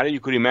biological matter. You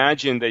could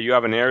imagine that you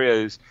have an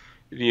area,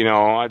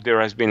 there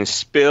has been a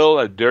spill,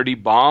 a dirty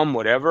bomb,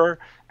 whatever,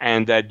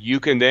 and that you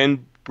can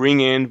then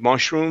bring in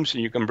mushrooms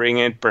and you can bring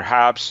in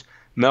perhaps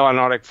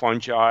melanotic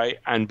fungi,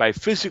 and by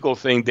physical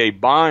thing, they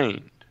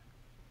bind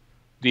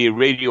the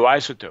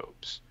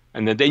radioisotopes.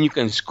 And then you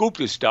can scoop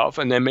this stuff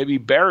and then maybe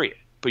bury it.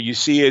 But you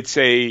see, it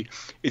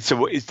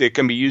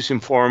can be used in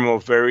form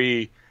of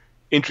very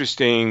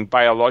interesting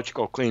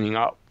biological cleaning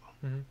up.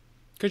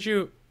 Could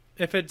you,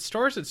 if it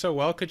stores it so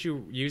well, could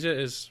you use it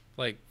as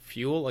like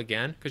fuel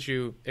again? Could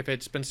you, if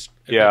it's been?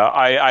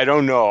 I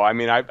don't know. I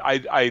mean,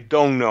 I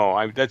don't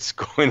know. That's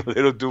going a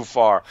little too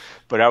far.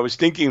 But I was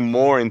thinking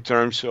more in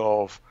terms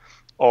of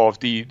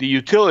the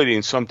utility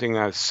in something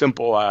as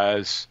simple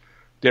as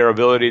their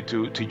ability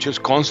to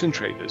just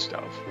concentrate this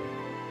stuff.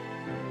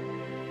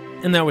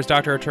 And that was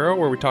Dr. Arturo,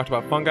 where we talked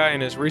about fungi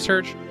and his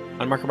research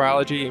on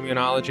microbiology,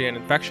 immunology, and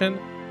infection.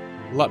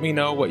 Let me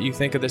know what you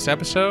think of this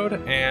episode,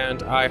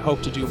 and I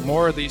hope to do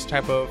more of these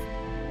type of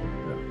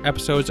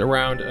episodes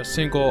around a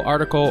single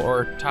article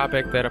or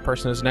topic that a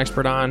person is an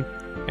expert on,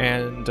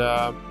 and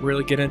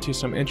really get into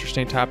some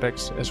interesting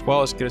topics as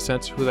well as get a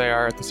sense of who they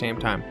are at the same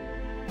time.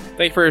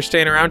 Thank you for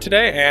staying around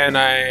today, and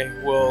I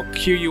will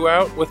cue you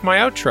out with my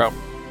outro.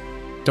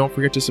 Don't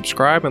forget to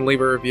subscribe and leave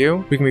a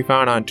review. We can be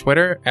found on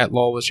Twitter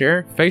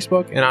 @LowellWasHere,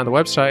 Facebook, and on the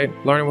website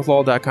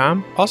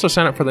learningwithlowell.com. Also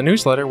sign up for the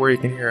newsletter, where you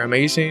can hear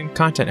amazing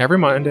content every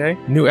Monday,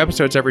 new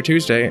episodes every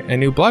Tuesday, and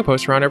new blog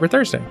posts around every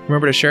Thursday.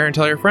 Remember to share and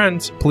tell your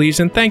friends.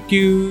 Please and thank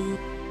you.